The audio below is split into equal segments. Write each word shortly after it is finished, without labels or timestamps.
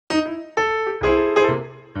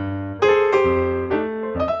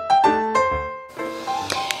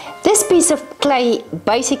piece of clay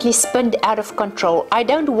basically spinned out of control. I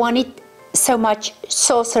don't want it so much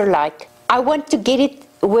saucer-like. I want to get it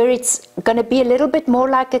where it's going to be a little bit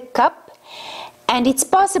more like a cup, and it's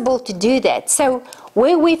possible to do that. So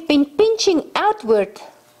where we've been pinching outward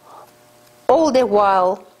all the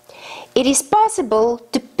while, it is possible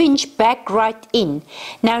to pinch back right in.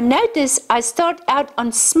 Now notice I start out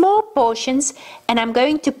on small portions and I'm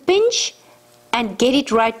going to pinch and get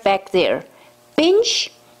it right back there.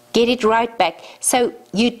 Pinch, get it right back. So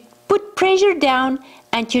you put pressure down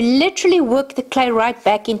and you literally work the clay right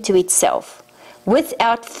back into itself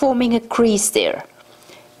without forming a crease there.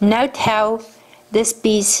 Note how this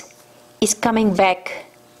piece is coming back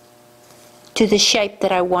to the shape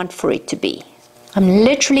that I want for it to be. I'm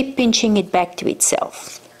literally pinching it back to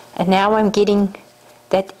itself. And now I'm getting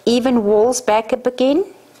that even walls back up again.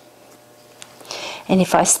 And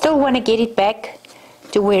if I still want to get it back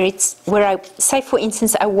to where I say, for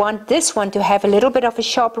instance, I want this one to have a little bit of a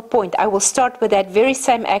sharper point, I will start with that very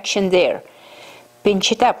same action there.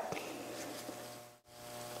 Pinch it up.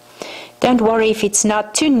 Don't worry if it's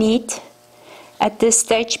not too neat at this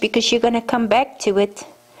stage, because you're going to come back to it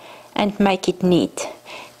and make it neat.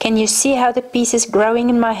 Can you see how the piece is growing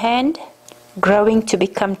in my hand? Growing to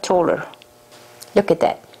become taller. Look at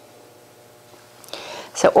that.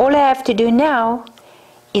 So all I have to do now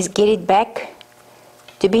is get it back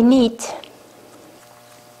to be neat.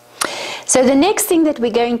 So the next thing that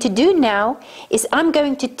we're going to do now is I'm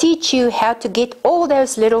going to teach you how to get all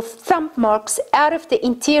those little thumb marks out of the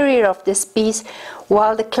interior of this piece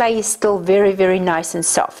while the clay is still very, very nice and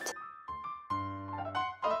soft.